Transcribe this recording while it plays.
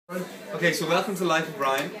Okay, so welcome to Life of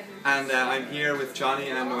Brian, and I'm here with Johnny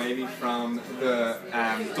and Noemi from the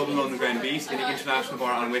Dublin Underground Beat in the International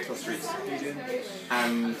Bar on Wicklow Street.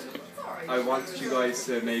 And I wanted you guys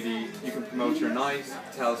to maybe, you can promote your night,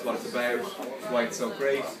 tell us what it's about, why it's so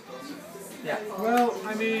great. Yeah. Well,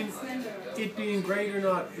 I mean, it being great or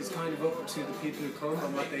not is kind of up to the people who come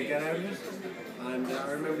and what they get out of it. And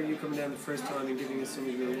I remember you coming down the first time and giving us some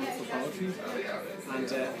of your wonderful poetry, and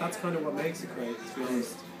that's kind of what makes it great, to be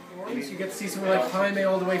honest. You get to see someone like Jaime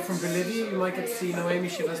all the way from Bolivia, you might get to see Noemi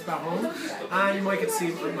Shivas back home, and you might get to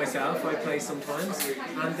see myself, I play sometimes,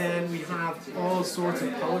 and then we have all sorts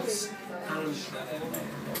of poets. And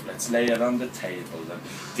let's lay it on the table and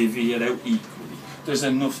divvy it out equally. There's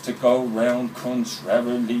enough to go round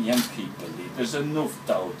contrarily and peoplely. There's enough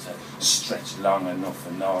dough to stretch long enough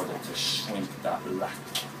in order to shrink that lack.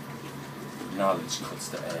 Knowledge cuts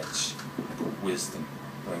the edge, but wisdom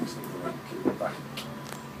brings the brink back.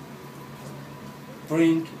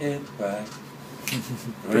 Bring it back.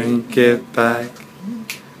 Bring it back.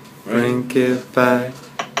 Bring it back.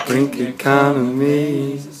 Bring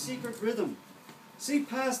economy. It's a secret rhythm. See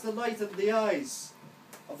past the light of the eyes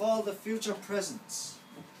of all the future presents.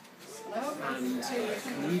 and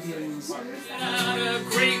comedians. A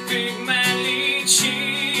great big manly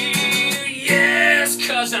cheer, yes,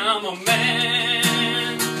 'cause I'm a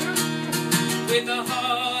man with the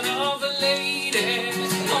heart of a lady.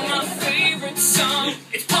 On my favorite song,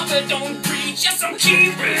 it's Papa Don't Preach, yes, I'm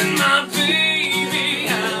keeping my baby.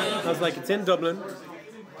 I was like, it's in Dublin,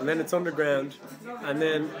 and then it's underground, and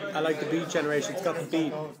then I like the beat generation, it's got the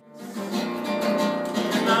beat.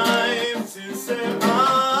 To survive,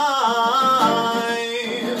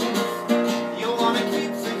 you wanna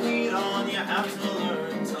keep the heat on, you have to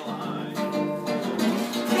learn to lie.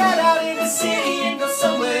 Get out in the city and go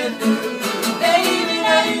somewhere new. Baby,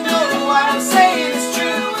 now you know what I'm saying is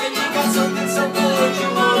true. And you got something so good you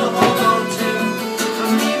wanna hold on to.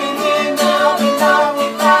 I'm leaving here now, but not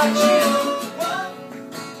without you.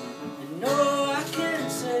 You know I can't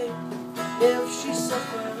say if she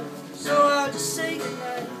suffers, so I'll just say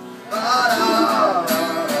goodnight.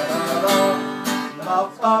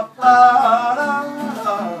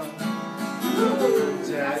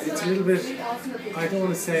 It's a little bit, I don't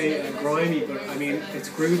want to say grimy, but I mean, it's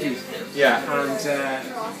groovy. Yeah. And,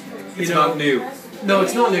 it's not new. No,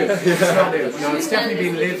 it's not new. It's not new. No, it's definitely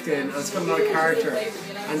been lived in, and it's got a lot of character.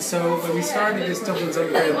 And so when we started this Dublin's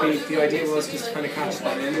Underground Beat, the idea was just to kind of catch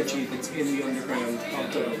that energy that's in the underground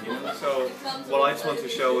of Dublin. You know? So what I just wanted to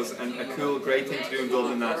show was a cool, great thing to do in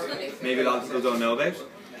Dublin that maybe a lot of people don't know about.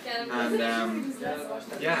 And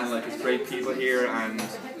yeah, and like there's great people here, and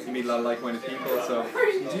you meet a lot of like-minded people. So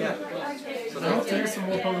yeah. So I hope to hear some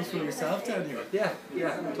more poems from yourself down here. Yeah.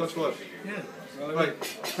 Touch wood. Yeah. Right.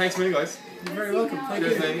 Thanks a million, guys. You're very welcome. Thank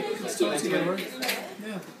Cheers, you. Amy. Good to talk to you, man.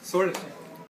 Yeah. Sorted.